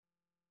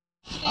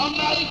I'm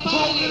not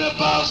talking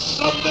about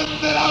something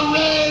that I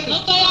read. No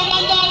estoy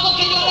hablando de algo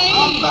que yo leí.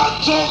 I'm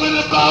not talking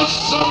about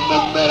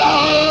something that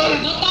I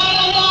heard. No estoy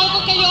hablando de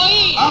algo que yo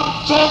oí.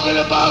 I'm talking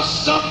about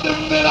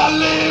something that I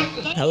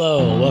lived.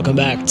 Hello, welcome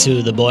back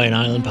to the Boy and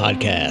Island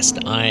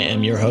podcast. I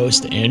am your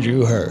host,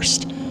 Andrew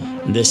Hurst.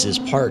 This is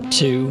part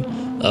 2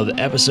 of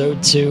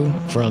episode 2,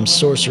 From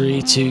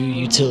Sorcery to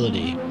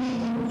Utility.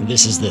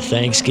 This is the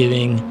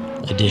Thanksgiving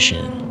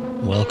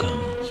edition.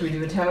 Welcome. Should we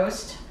do a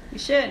toast? You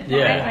should.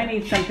 Yeah. I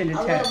need something to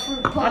toast.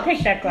 I'll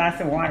take that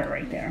glass of water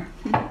right there.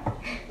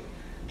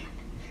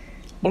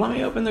 Well, let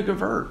me open the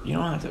Gavert. You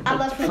don't have to. I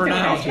love for fruit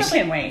now, punch. just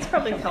It's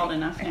probably cold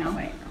enough now.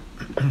 Wait.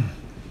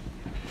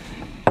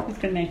 Who's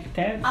gonna make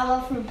the toast? I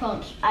love fruit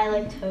punch. I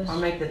like toast. I'll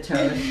make the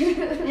toast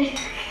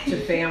to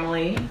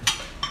family,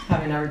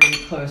 having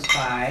everybody close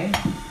by.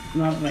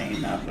 Lovely.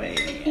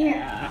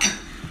 Yeah.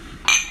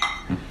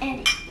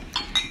 And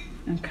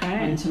Okay.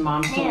 And to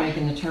Mom still Yeah.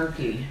 making the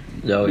turkey.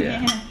 Oh,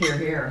 yeah. Here,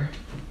 here.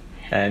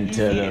 And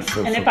to the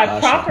And if I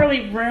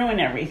properly ruin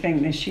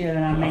everything this year,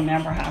 then I may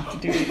never have to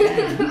do it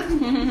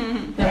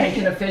again. Then we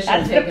can officially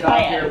That's take the it off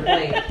plan. your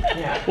plate.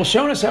 Yeah. Well,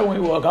 Shona said when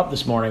we woke up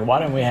this morning, why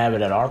didn't we have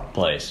it at our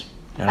place?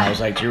 And I was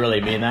like, do you really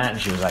mean that?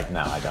 And she was like,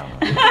 no, I don't.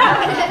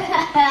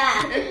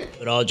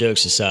 But all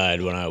jokes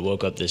aside, when I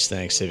woke up this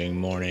Thanksgiving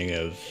morning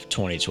of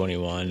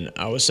 2021,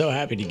 I was so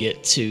happy to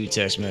get 2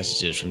 text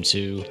messages from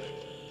 2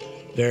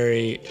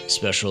 very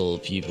special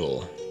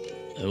people.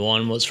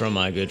 One was from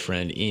my good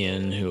friend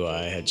Ian, who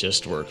I had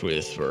just worked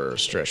with for a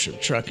stretch of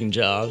trucking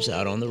jobs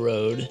out on the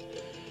road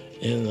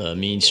in the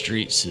mean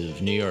streets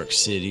of New York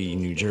City,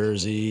 New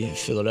Jersey,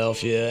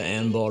 Philadelphia,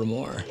 and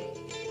Baltimore.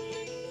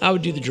 I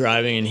would do the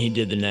driving and he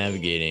did the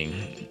navigating.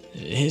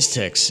 His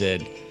text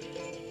said,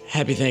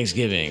 "Happy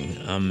Thanksgiving.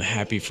 I'm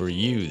happy for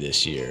you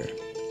this year."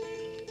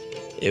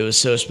 It was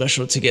so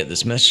special to get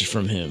this message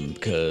from him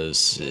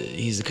because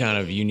he's the kind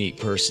of unique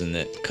person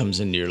that comes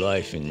into your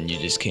life and you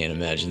just can't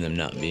imagine them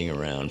not being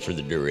around for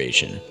the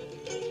duration.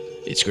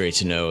 It's great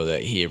to know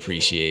that he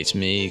appreciates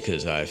me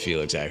because I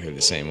feel exactly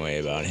the same way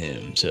about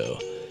him. So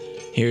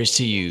here's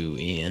to you,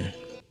 Ian.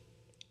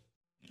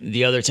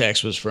 The other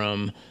text was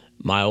from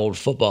my old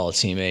football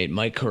teammate,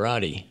 Mike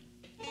Karate.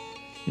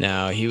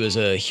 Now, he was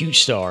a huge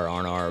star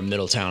on our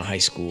Middletown High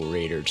School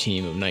Raider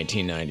team of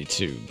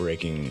 1992,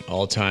 breaking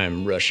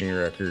all-time rushing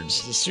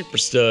records, the super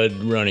stud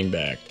running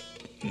back.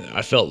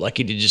 I felt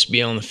lucky to just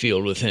be on the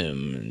field with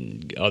him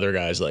and other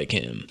guys like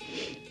him.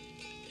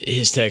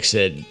 His text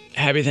said,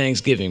 "Happy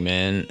Thanksgiving,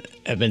 man.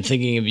 I've been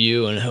thinking of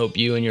you and hope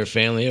you and your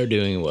family are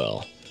doing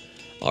well.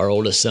 Our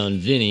oldest son,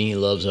 Vinny,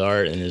 loves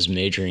art and is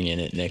majoring in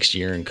it next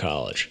year in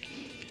college."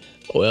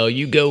 Well,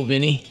 you go,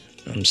 Vinny.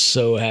 I'm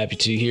so happy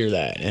to hear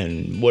that,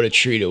 and what a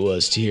treat it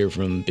was to hear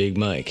from Big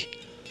Mike.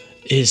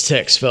 His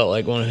text felt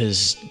like one of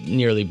his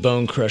nearly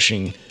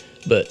bone-crushing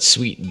but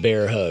sweet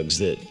bear hugs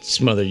that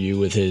smother you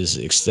with his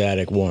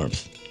ecstatic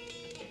warmth.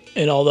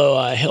 And although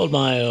I held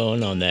my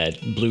own on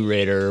that Blue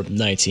Raider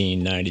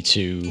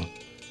 1992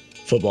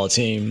 football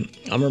team,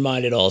 I'm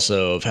reminded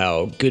also of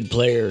how good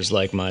players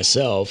like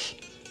myself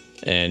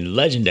and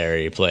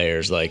legendary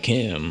players like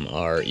him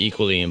are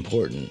equally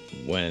important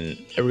when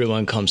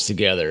everyone comes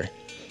together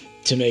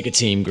to make a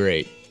team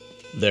great.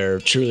 There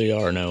truly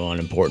are no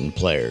unimportant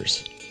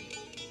players.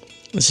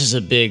 This is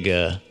a big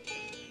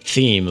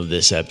theme of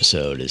this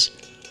episode, is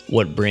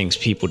what brings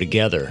people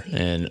together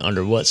and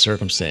under what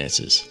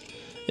circumstances.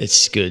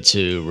 It's good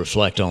to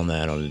reflect on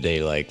that on a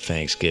day like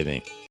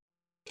Thanksgiving.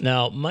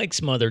 Now,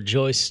 Mike's mother,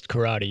 Joyce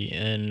Karate,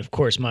 and of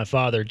course my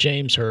father,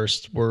 James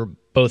Hurst, were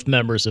both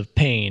members of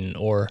PAIN,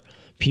 or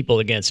People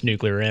Against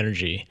Nuclear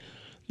Energy,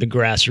 the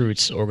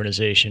grassroots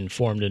organization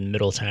formed in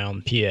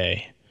Middletown, PA,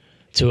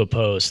 to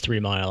oppose 3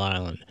 Mile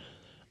Island.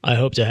 I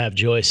hope to have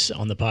Joyce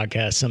on the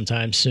podcast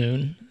sometime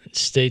soon.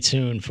 Stay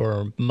tuned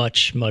for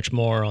much, much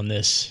more on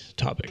this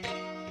topic.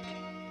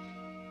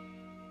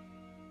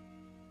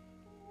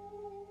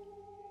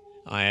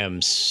 I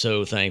am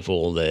so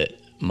thankful that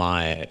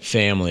my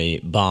family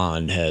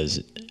bond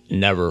has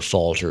never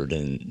faltered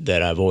and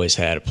that I've always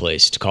had a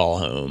place to call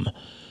home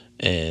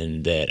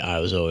and that I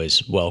was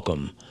always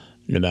welcome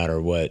no matter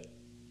what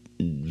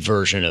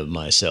version of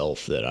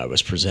myself that I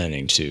was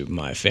presenting to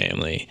my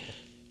family.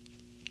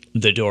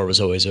 The door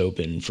was always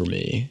open for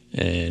me,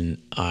 and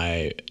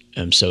I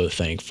am so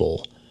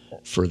thankful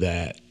for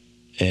that.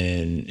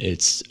 And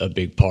it's a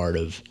big part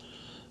of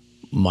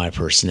my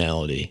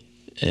personality,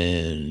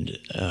 and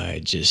I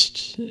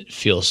just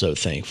feel so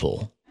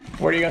thankful.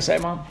 What are you gonna say,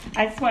 Mom?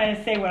 I just want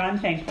to say what I'm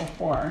thankful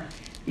for.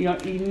 You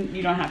don't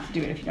have to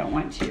do it if you don't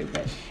want to,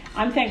 but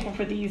I'm thankful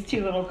for these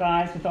 2 little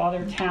guys with all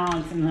their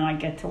talents, and then I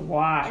get to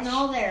watch. And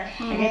all their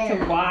I get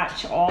to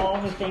watch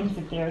all the things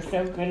that they're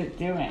so good at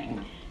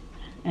doing,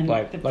 and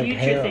Like the future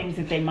hair. things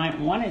that they might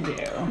want to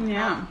do.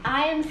 Yeah.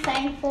 I am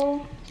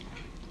thankful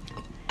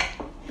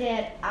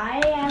that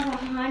I have a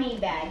honey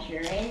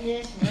badger in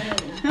this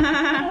room.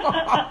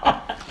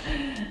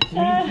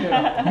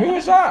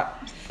 Who's that?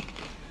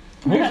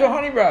 Who's the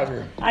honey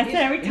badger? I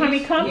said every time he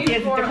comes, he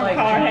has a more different like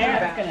color Ginger hair.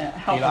 Bat- It's going to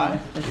help Eli, him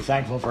with you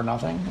thankful for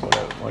nothing?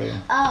 What are you?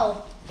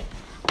 Oh,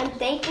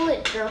 thankful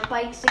that dirt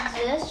bikes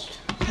exist.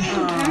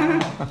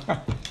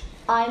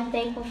 I'm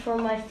thankful for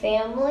my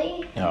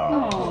family.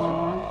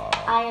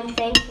 I am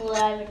thankful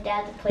that I have a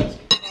dad that plays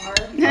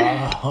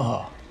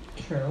guitar.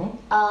 True.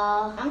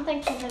 I'm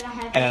thankful that I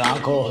have And an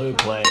uncle who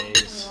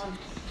plays.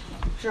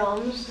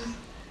 drums.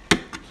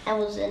 I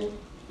was in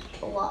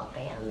a lot of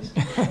bands.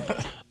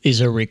 These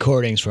are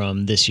recordings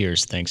from this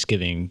year's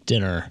Thanksgiving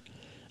dinner.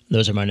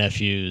 Those are my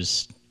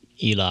nephews,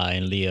 Eli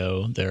and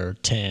Leo. They're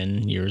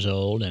 10 years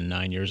old and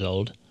 9 years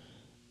old.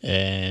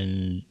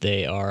 And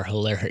they are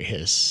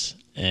hilarious.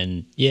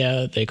 And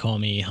yeah, they call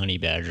me Honey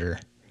Badger.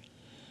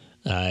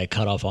 I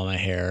cut off all my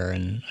hair,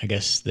 and I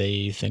guess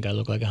they think I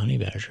look like a honey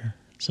badger.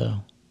 So,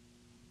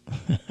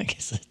 I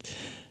guess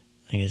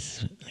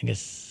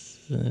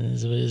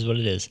is what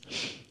it is.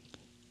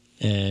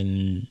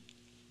 And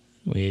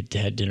we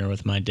had dinner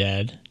with my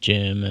dad,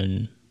 Jim,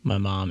 and my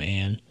mom,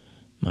 Ann,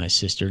 my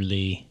sister,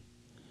 Lee,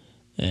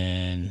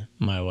 and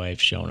my wife,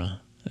 Shona,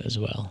 as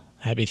well.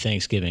 Happy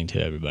Thanksgiving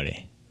to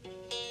everybody.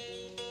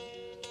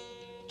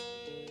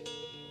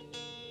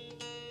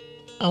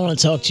 I want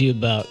to talk to you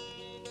about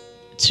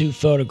 2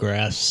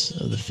 photographs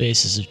of the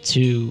faces of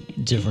 2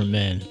 different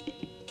men.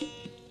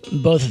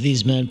 Both of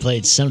these men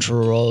played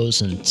central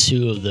roles in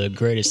 2 of the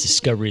greatest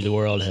discoveries the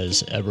world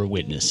has ever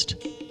witnessed.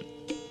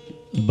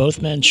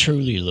 Both men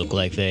truly look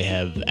like they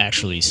have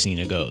actually seen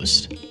a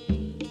ghost.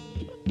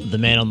 The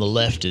man on the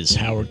left is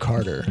Howard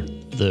Carter,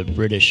 the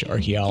British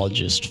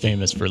archaeologist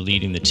famous for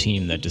leading the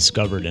team that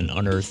discovered and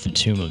unearthed the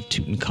tomb of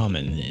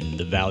Tutankhamun in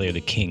the Valley of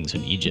the Kings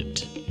in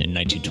Egypt in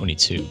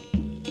 1922.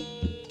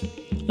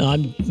 Now,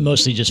 I'm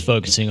mostly just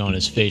focusing on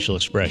his facial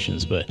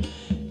expressions, but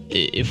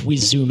if we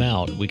zoom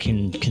out, we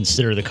can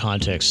consider the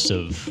context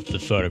of the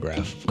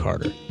photograph of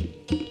Carter.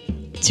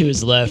 To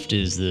his left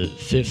is the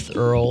 5th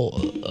Earl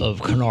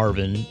of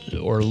Carnarvon,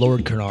 or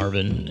Lord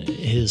Carnarvon,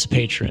 his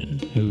patron,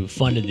 who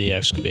funded the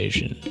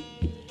excavation.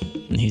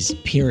 And he's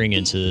peering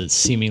into the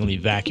seemingly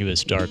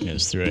vacuous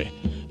darkness through a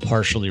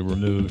partially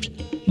removed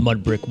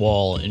mud brick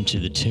wall into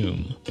the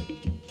tomb.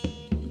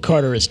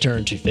 Carter has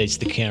turned to face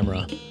the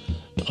camera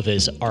of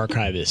his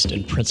archivist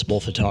and principal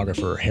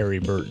photographer, Harry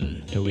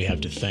Burton, who we have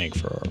to thank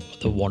for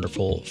the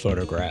wonderful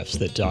photographs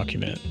that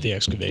document the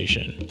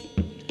excavation.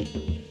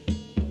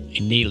 A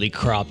neatly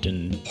cropped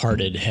and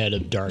parted head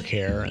of dark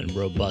hair and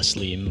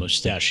robustly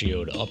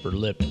mustachioed upper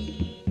lip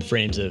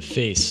frames a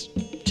face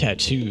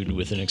tattooed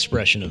with an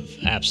expression of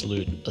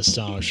absolute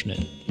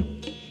astonishment,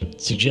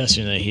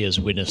 suggesting that he has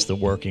witnessed the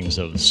workings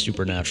of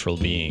supernatural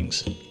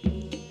beings.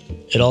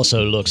 It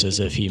also looks as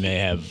if he may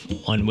have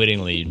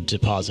unwittingly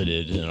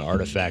deposited an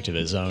artifact of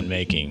his own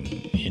making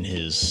in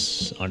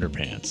his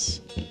underpants,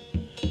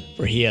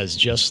 for he has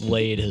just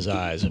laid his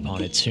eyes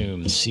upon a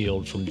tomb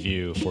sealed from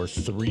view for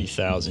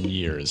 3,000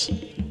 years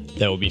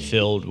that will be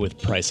filled with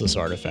priceless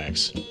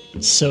artifacts,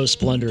 so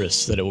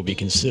splendorous that it will be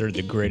considered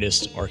the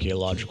greatest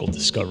archaeological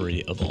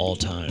discovery of all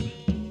time.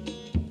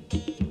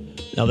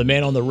 Now, the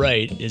man on the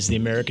right is the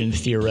American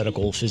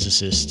theoretical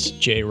physicist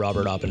J.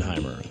 Robert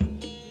Oppenheimer,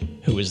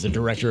 who was the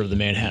director of the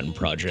Manhattan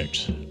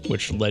Project,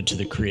 which led to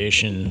the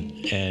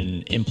creation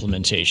and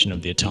implementation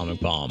of the atomic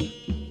bomb.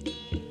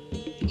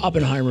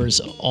 Oppenheimer's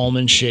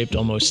almond-shaped,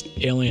 almost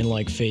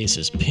alien-like face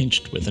is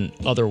pinched with an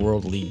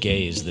otherworldly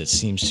gaze that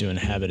seems to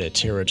inhabit a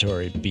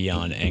territory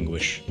beyond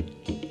anguish.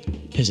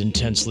 His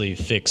intensely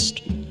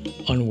fixed,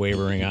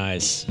 unwavering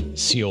eyes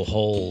seal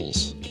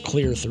holes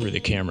clear through the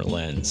camera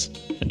lens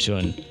into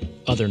an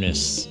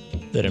otherness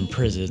that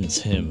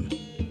imprisons him,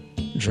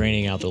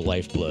 draining out the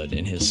lifeblood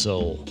in his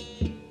soul,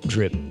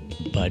 drip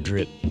by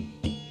drip.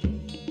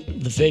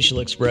 The facial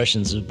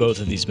expressions of both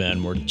of these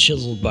men were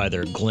chiseled by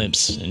their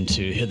glimpse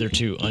into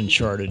hitherto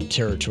uncharted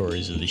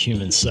territories of the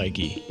human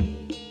psyche.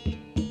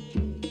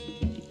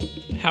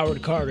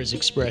 Howard Carter's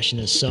expression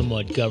is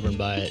somewhat governed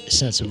by a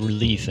sense of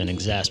relief and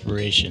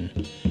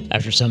exasperation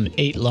after some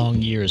 8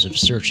 long years of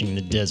searching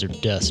the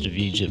desert dust of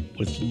Egypt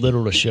with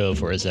little to show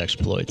for his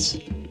exploits.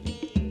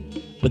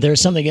 But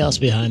there's something else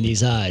behind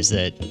these eyes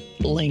that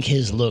link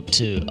his look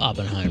to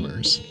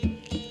Oppenheimer's,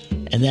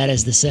 and that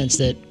is the sense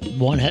that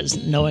one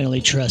has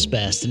knowingly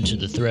trespassed into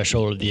the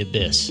threshold of the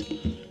abyss,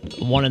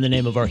 one in the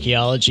name of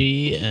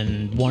archaeology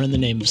and one in the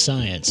name of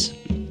science,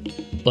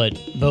 but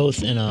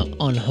both in an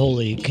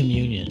unholy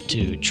communion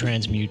to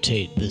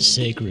transmutate the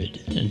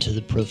sacred into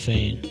the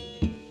profane.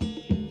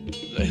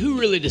 Who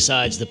really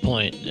decides the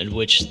point at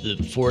which the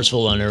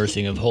forceful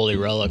unearthing of holy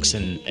relics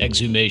and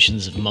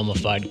exhumations of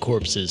mummified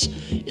corpses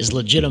is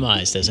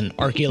legitimized as an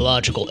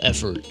archaeological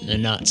effort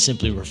and not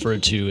simply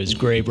referred to as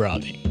grave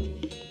robbing?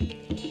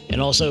 And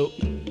also,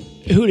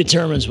 who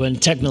determines when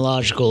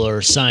technological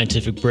or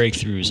scientific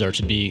breakthroughs are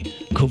to be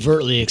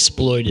covertly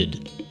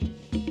exploited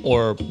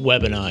or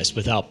weaponized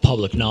without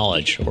public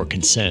knowledge or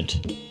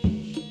consent?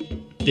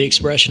 The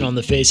expression on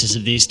the faces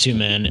of these 2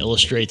 men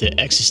illustrate the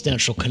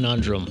existential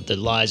conundrum that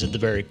lies at the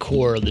very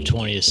core of the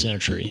 20th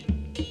century.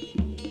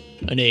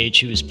 An age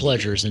whose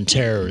pleasures and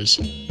terrors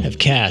have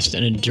cast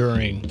an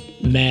enduring,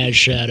 mad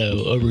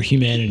shadow over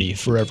humanity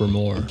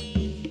forevermore.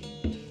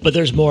 But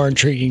there's more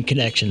intriguing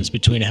connections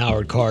between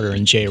Howard Carter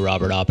and J.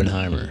 Robert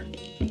Oppenheimer.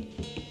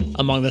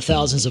 Among the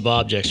thousands of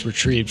objects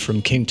retrieved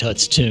from King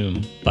Tut's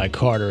tomb by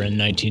Carter in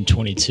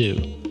 1922,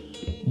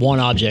 one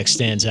object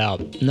stands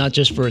out, not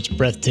just for its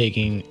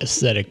breathtaking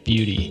aesthetic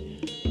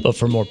beauty, but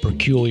for more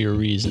peculiar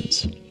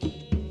reasons.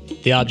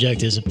 The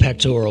object is a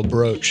pectoral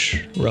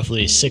brooch,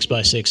 roughly 6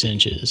 by 6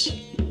 inches,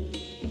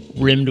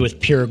 rimmed with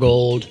pure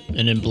gold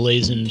and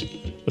emblazoned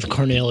with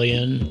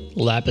carnelian,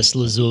 lapis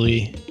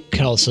lazuli,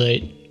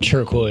 calcite,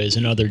 turquoise,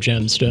 and other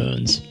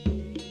gemstones.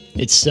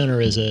 Its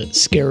center is a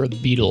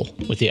scarab beetle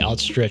with the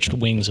outstretched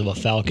wings of a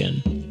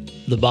falcon.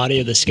 The body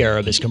of the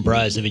scarab is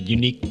comprised of a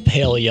unique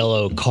pale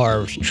yellow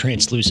carved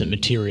translucent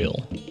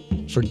material.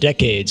 For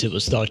decades, it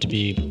was thought to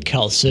be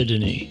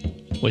chalcedony,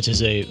 which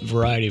is a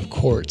variety of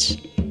quartz.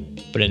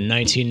 But in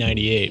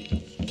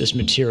 1998, this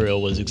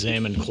material was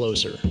examined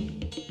closer.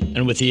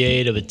 And with the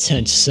aid of a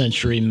 10th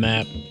century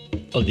map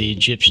of the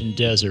Egyptian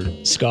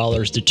desert,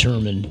 scholars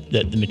determined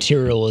that the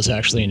material is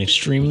actually an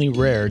extremely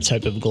rare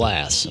type of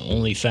glass,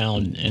 only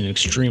found in an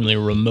extremely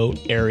remote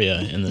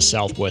area in the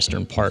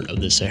southwestern part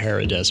of the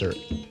Sahara Desert.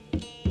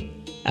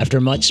 After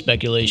much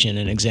speculation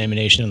and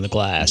examination of the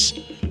glass,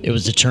 it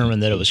was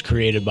determined that it was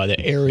created by the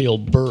aerial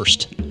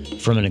burst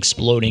from an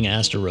exploding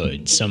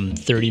asteroid some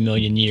 30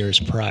 million years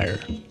prior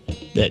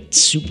that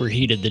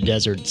superheated the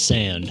desert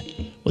sand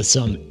with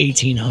some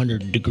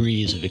 1,800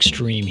 degrees of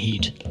extreme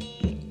heat.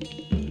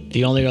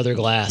 The only other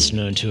glass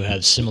known to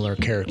have similar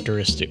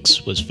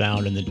characteristics was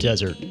found in the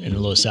desert in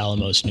Los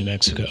Alamos, New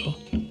Mexico.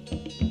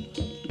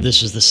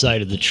 This was the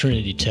site of the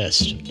Trinity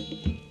test,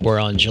 where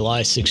on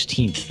July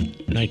 16th,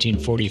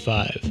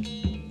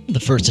 1945, the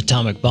first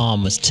atomic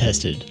bomb was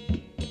tested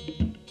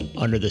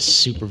under the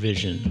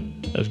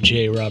supervision of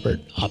J.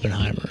 Robert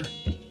Oppenheimer,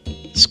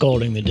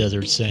 scalding the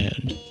desert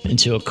sand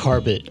into a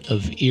carpet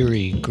of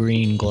eerie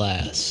green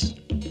glass.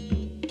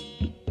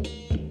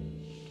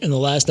 In the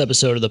last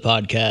episode of the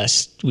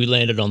podcast, we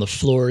landed on the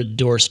florid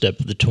doorstep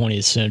of the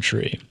 20th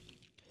century.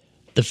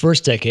 The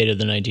first decade of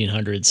the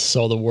 1900s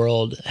saw the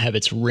world have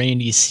its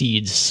rainy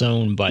seeds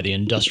sown by the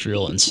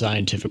industrial and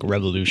scientific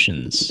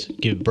revolutions,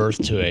 give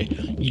birth to a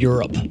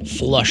Europe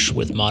flush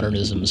with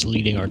modernism's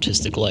leading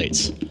artistic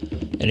lights,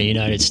 and a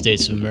United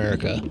States of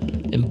America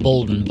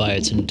emboldened by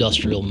its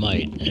industrial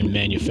might and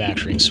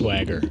manufacturing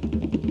swagger.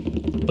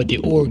 But the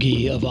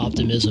orgy of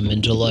optimism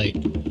and delight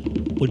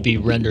would be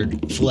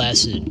rendered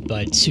flaccid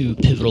by two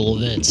pivotal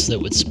events that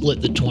would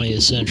split the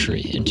 20th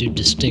century into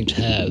distinct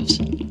halves.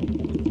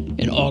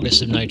 In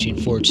August of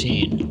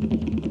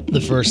 1914, the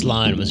first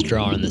line was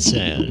drawn in the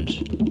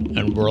sand,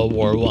 and World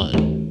War I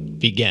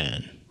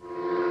began.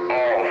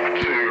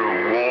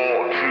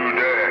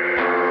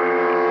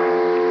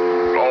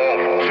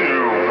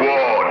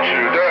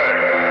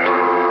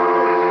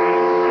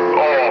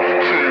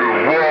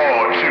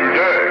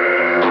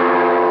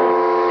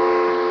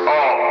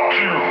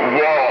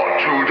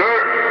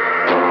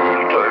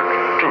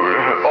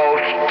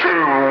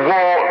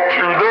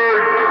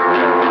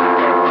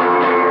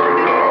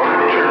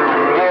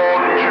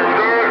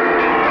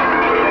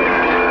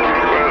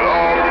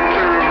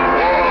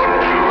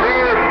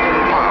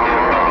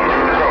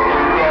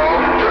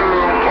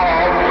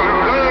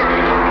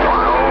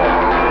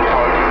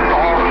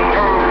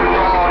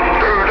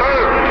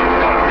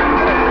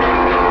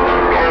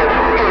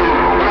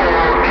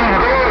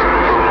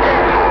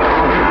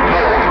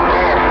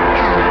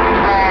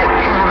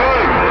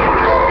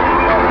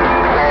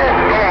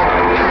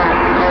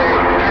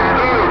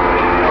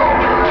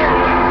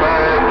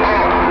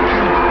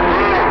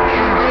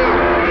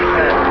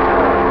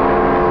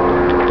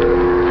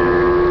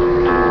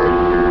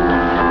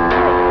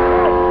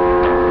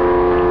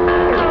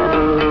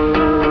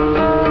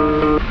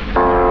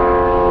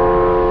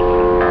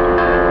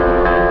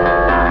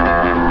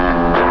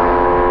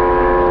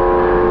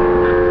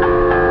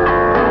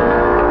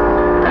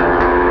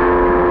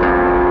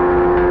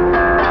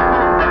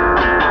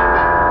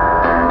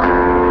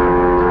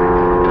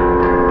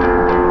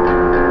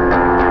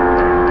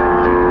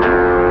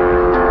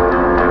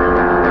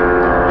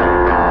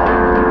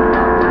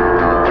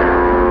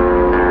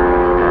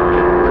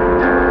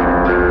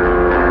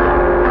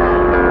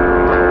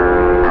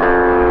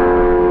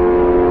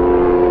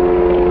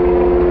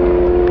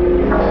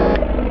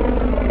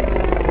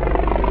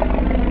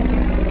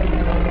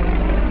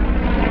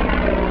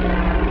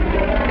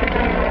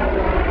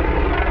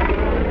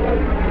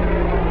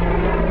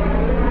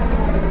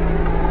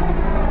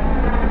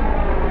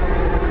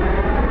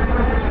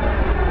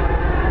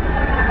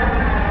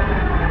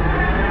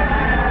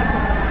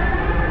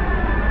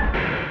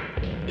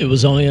 It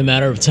was only a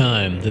matter of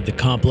time that the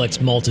complex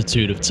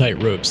multitude of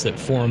tightropes that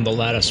formed the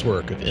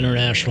latticework of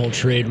international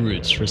trade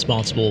routes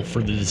responsible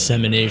for the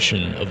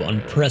dissemination of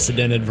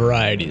unprecedented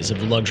varieties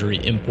of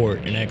luxury import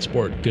and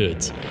export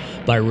goods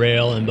by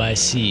rail and by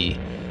sea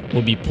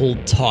will be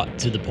pulled taut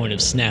to the point of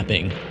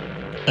snapping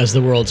as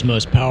the world's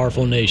most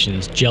powerful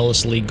nations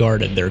jealously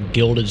guarded their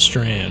gilded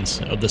strands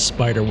of the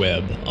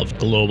spiderweb of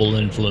global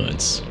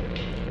influence.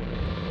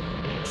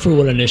 For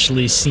what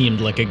initially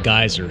seemed like a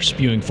geyser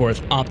spewing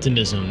forth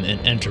optimism and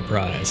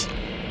enterprise,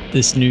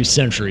 this new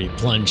century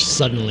plunged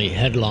suddenly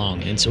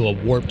headlong into a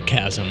warped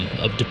chasm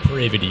of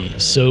depravity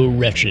so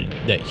wretched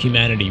that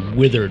humanity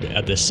withered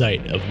at the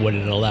sight of what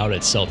it allowed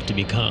itself to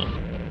become.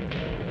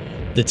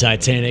 The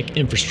titanic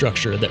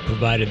infrastructure that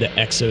provided the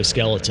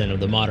exoskeleton of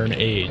the modern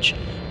age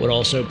would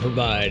also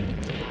provide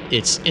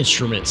its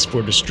instruments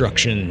for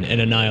destruction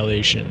and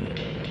annihilation.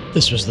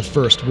 This was the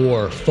first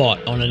war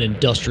fought on an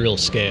industrial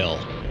scale.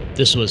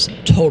 This was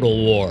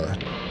total war,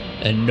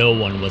 and no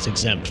one was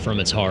exempt from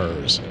its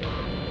horrors.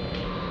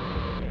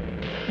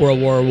 World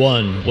War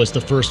I was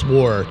the first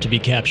war to be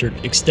captured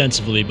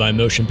extensively by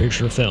motion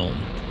picture film,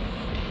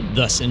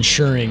 thus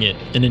ensuring it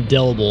an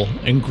indelible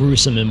and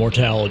gruesome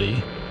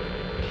immortality.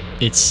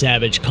 Its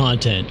savage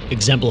content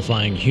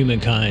exemplifying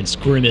humankind's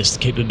grimmest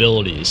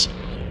capabilities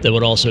that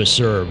would also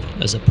serve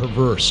as a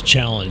perverse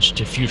challenge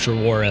to future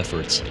war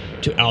efforts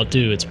to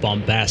outdo its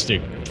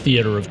bombastic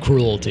theater of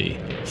cruelty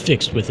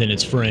fixed within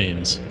its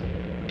frames.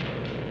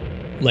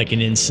 Like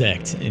an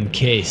insect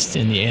encased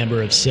in the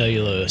amber of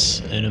cellulose,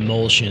 an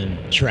emulsion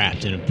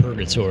trapped in a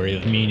purgatory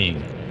of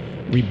meaning,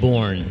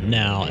 reborn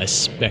now as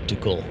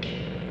spectacle,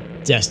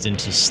 destined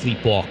to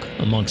sleepwalk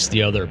amongst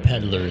the other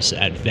peddlers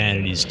at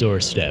vanity's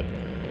doorstep,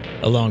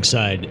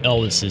 alongside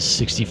Elvis's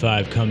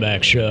 65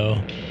 comeback show,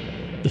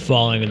 The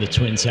Falling of the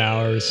Twin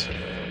Towers,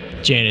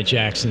 Janet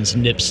Jackson's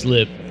Nip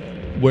Slip,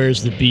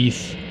 Where's the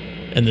Beef,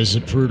 and the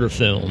Zapruder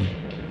film,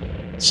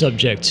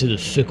 subject to the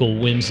fickle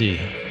whimsy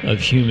of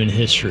human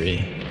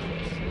history.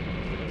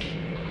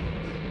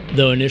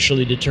 Though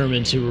initially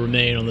determined to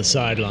remain on the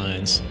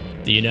sidelines,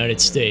 the United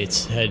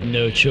States had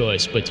no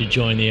choice but to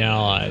join the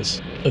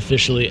Allies,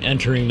 officially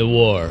entering the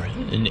war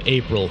in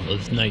April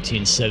of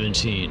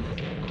 1917.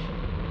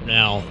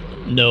 Now,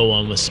 no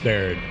one was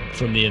spared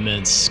from the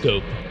immense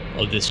scope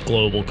of this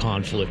global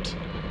conflict.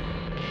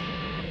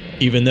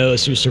 Even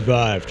those who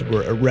survived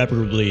were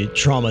irreparably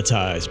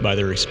traumatized by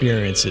their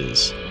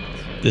experiences.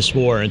 This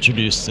war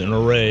introduced an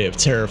array of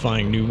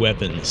terrifying new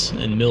weapons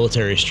and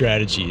military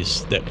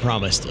strategies that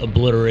promised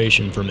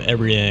obliteration from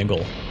every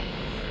angle.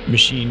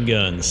 Machine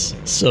guns,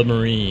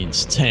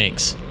 submarines,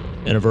 tanks,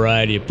 and a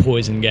variety of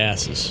poison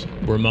gases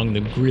were among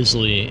the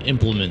grisly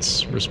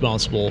implements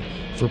responsible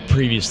for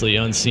previously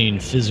unseen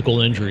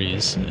physical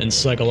injuries and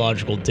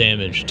psychological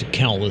damage to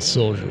countless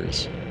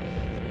soldiers.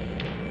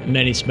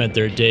 Many spent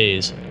their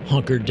days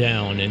hunkered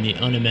down in the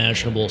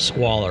unimaginable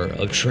squalor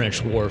of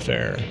trench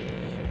warfare,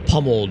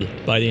 pummeled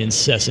by the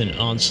incessant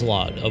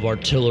onslaught of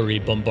artillery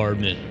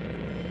bombardment.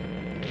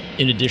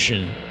 In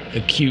addition,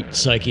 acute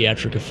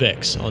psychiatric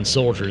effects on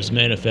soldiers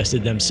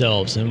manifested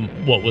themselves in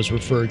what was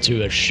referred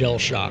to as shell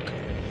shock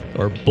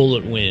or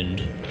bullet wind,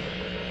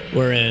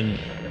 wherein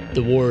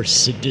the war's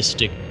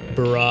sadistic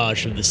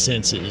barrage of the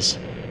senses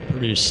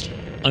produced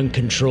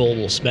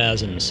uncontrollable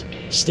spasms,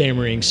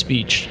 stammering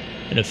speech,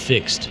 and a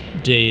fixed,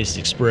 dazed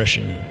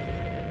expression.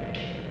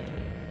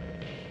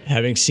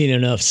 Having seen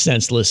enough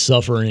senseless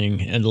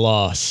suffering and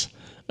loss,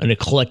 an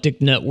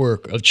eclectic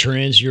network of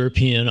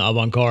trans-European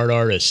avant-garde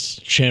artists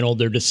channeled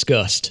their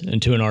disgust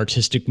into an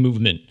artistic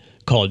movement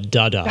called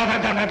Dada.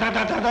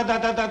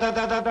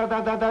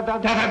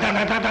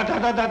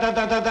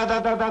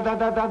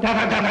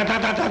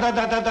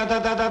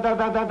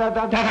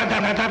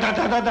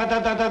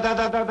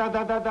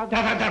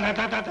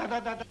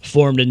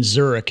 Formed in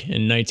Zurich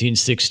in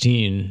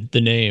 1916,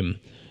 the name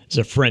is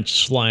a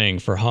French slang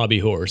for hobby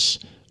horse,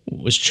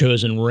 was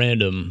chosen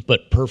random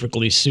but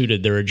perfectly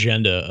suited their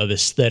agenda of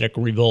aesthetic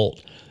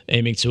revolt,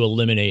 aiming to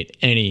eliminate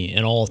any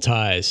and all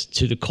ties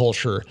to the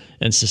culture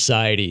and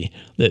society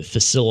that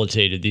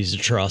facilitated these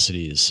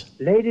atrocities.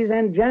 Ladies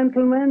and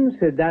gentlemen,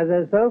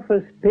 Dada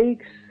Sofa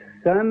speaks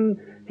some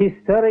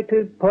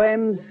historical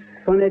poems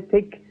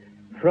phonetic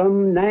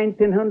from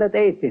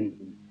 1918.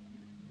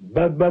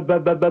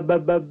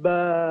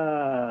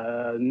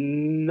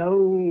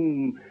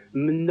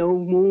 No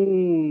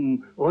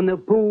moon on a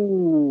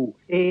pool,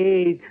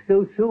 it's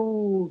so,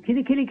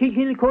 kill,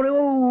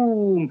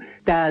 koreum,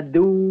 da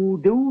do,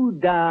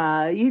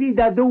 da, iri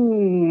da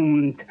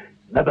doomed,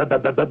 This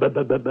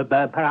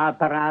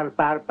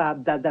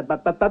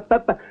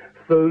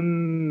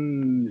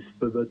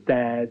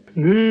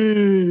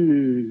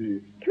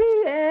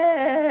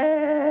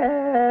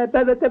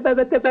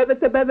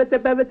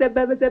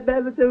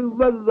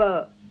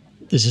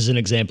is an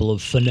example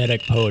of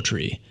phonetic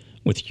poetry,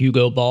 with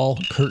Hugo Ball,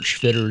 Kurt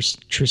Schwitters,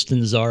 Tristan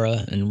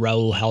Tzara, and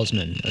Raoul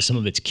Hausmann as some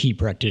of its key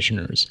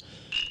practitioners.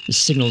 This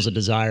signals a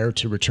desire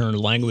to return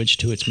language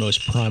to its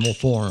most primal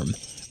form,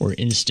 where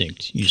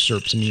instinct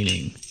usurps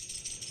meaning.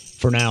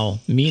 For now,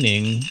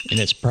 meaning, in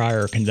its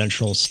prior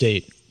conventional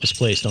state, was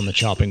placed on the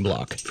chopping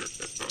block.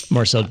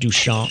 Marcel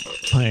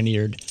Duchamp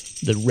pioneered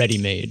the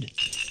ready-made,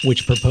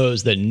 which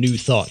proposed that new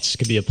thoughts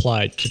could be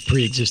applied to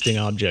pre-existing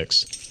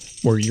objects,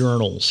 where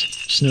urinals,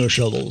 snow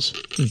shovels,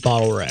 and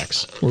bottle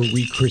racks were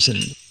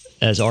rechristened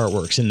as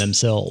artworks in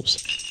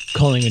themselves,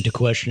 calling into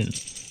question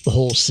the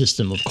whole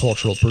system of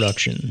cultural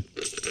production.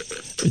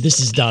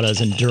 This is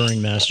Dada's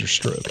enduring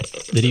masterstroke,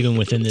 that even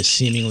within this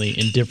seemingly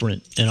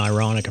indifferent and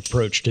ironic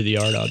approach to the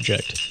art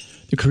object,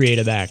 the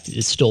creative act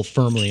is still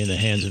firmly in the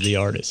hands of the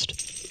artist.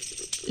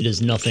 It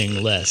is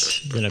nothing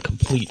less than a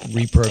complete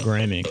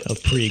reprogramming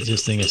of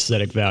pre-existing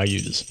aesthetic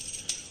values,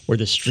 where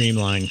the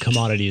streamlined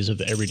commodities of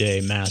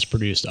everyday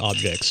mass-produced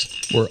objects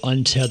were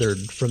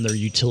untethered from their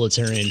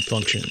utilitarian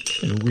function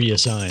and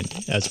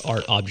reassigned as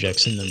art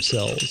objects in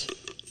themselves,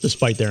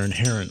 despite their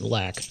inherent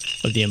lack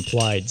of the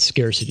implied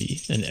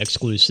scarcity and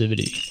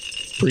exclusivity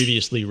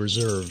previously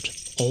reserved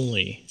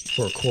only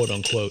for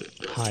quote-unquote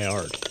high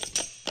art.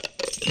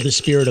 The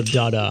spirit of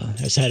Dada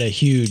has had a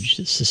huge,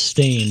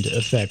 sustained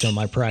effect on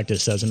my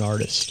practice as an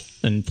artist,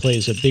 and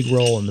plays a big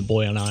role in the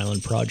Boy on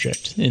Island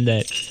project, in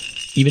that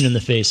even in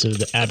the face of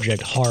the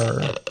abject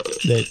horror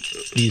that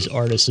these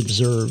artists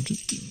observed,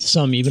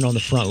 some even on the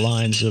front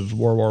lines of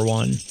World War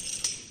I,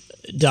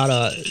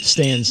 Dada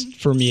stands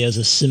for me as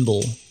a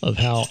symbol of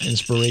how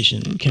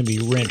inspiration can be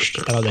wrenched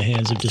out of the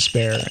hands of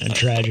despair and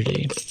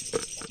tragedy,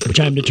 which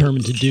I'm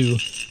determined to do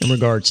in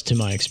regards to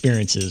my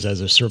experiences as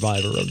a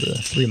survivor of the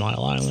 3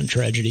 Mile Island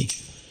tragedy.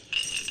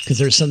 Because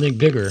there's something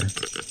bigger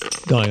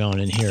going on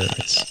in here.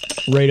 It's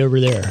right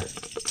over there.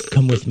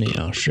 Come with me,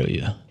 I'll show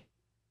you.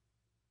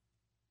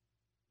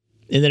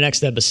 In the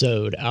next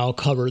episode, I'll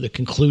cover the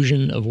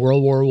conclusion of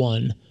World War I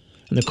and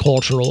the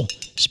cultural,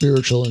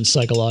 spiritual, and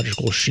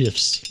psychological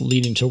shifts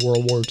leading to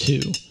World War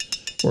II,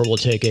 where we'll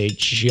take a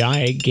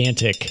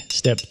gigantic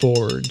step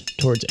forward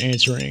towards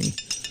answering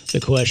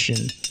the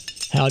question,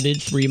 how did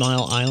 3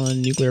 Mile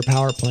Island nuclear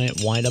power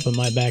plant wind up in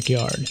my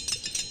backyard?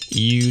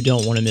 You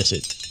don't want to miss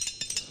it.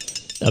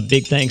 A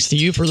big thanks to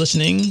you for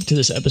listening to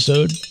this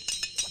episode.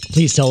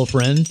 Please tell a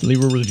friend,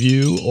 leave a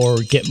review, or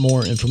get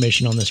more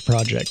information on this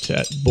project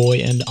at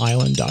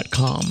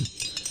boyandisland.com.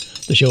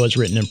 The show is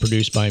written and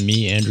produced by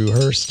me, Andrew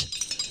Hurst,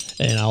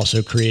 and I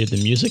also created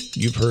the music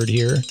you've heard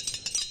here.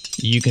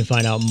 You can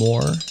find out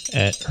more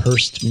at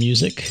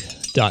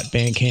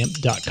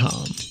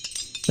hurstmusic.bandcamp.com.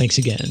 Thanks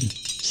again.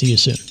 See you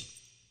soon.